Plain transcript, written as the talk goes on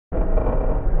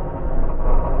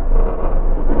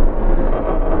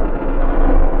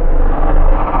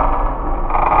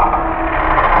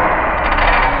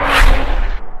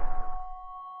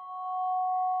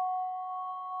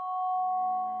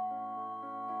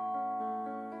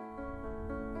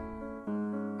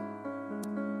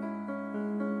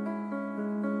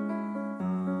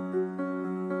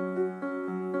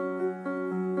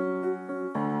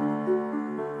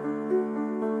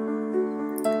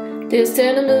Det er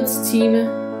stævnemødets time.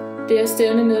 Det er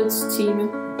stævnemødets time.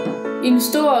 I en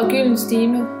stor og gylden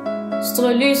stime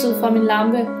strør lyset fra min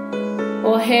lampe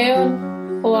over haven,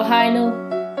 over hegnet,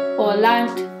 over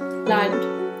langt, langt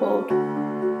bort.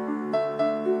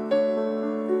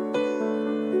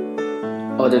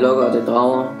 Og det lokker og det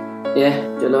drager. Ja,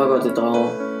 det lokker og det drager.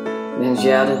 Med hans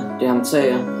hjerte, det ham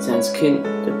tager, til hans kind,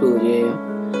 det blodet jager.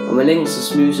 Og med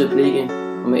længsels lyse blikke,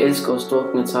 og med elskers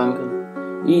drukne tanker,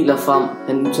 iler frem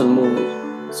han utålmodigt,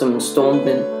 som en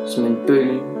stormvind, som en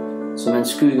bølge, som en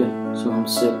skygge, som ham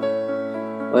selv.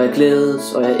 Og jeg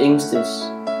glædes, og jeg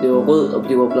ængstes, bliver rød og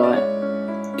bliver bleg.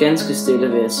 Ganske stille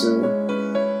vil jeg sidde.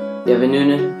 Jeg vil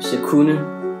nynne, hvis jeg kunne,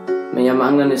 men jeg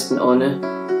mangler næsten ånde.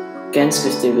 Ganske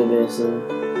stille vil jeg sidde.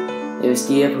 Jeg vil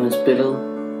stirre på hans billede.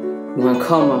 Nu han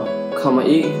kommer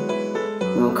ikke.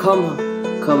 Nu han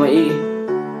kommer ikke.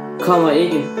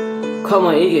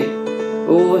 Kommer ikke.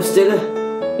 Hvor stille.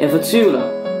 Jeg fortvivler.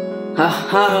 Ha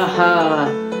ha ha.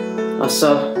 Og så.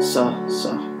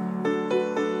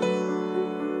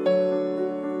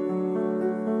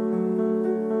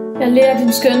 Jeg lærer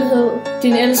din skønhed,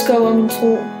 din elsker og min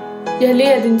tro. Jeg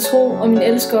lærer din tro og min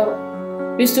elsker.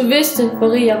 Hvis du vidste,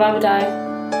 hvor rig jeg var ved dig.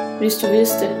 Hvis du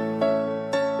vidste.